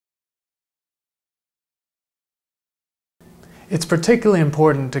It's particularly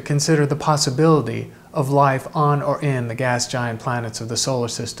important to consider the possibility of life on or in the gas giant planets of the solar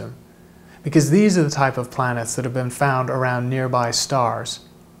system, because these are the type of planets that have been found around nearby stars.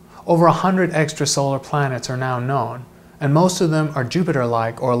 Over 100 extrasolar planets are now known, and most of them are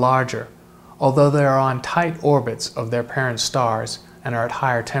Jupiter-like or larger, although they are on tight orbits of their parent stars and are at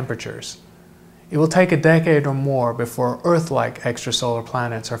higher temperatures. It will take a decade or more before Earth-like extrasolar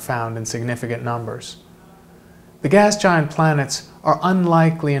planets are found in significant numbers. The gas giant planets are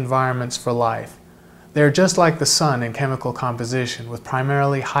unlikely environments for life. They are just like the Sun in chemical composition, with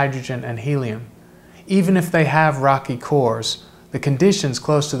primarily hydrogen and helium. Even if they have rocky cores, the conditions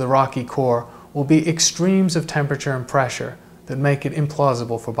close to the rocky core will be extremes of temperature and pressure that make it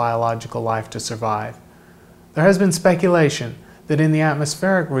implausible for biological life to survive. There has been speculation that in the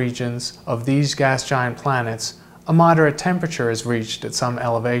atmospheric regions of these gas giant planets, a moderate temperature is reached at some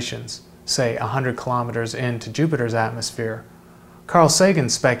elevations, say 100 kilometers into Jupiter's atmosphere. Carl Sagan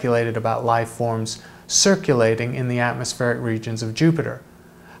speculated about life forms circulating in the atmospheric regions of Jupiter.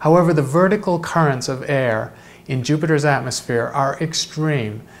 However, the vertical currents of air in Jupiter's atmosphere are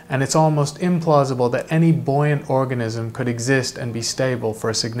extreme, and it's almost implausible that any buoyant organism could exist and be stable for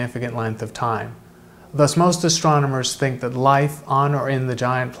a significant length of time. Thus, most astronomers think that life on or in the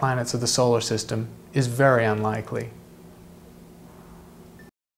giant planets of the solar system is very unlikely.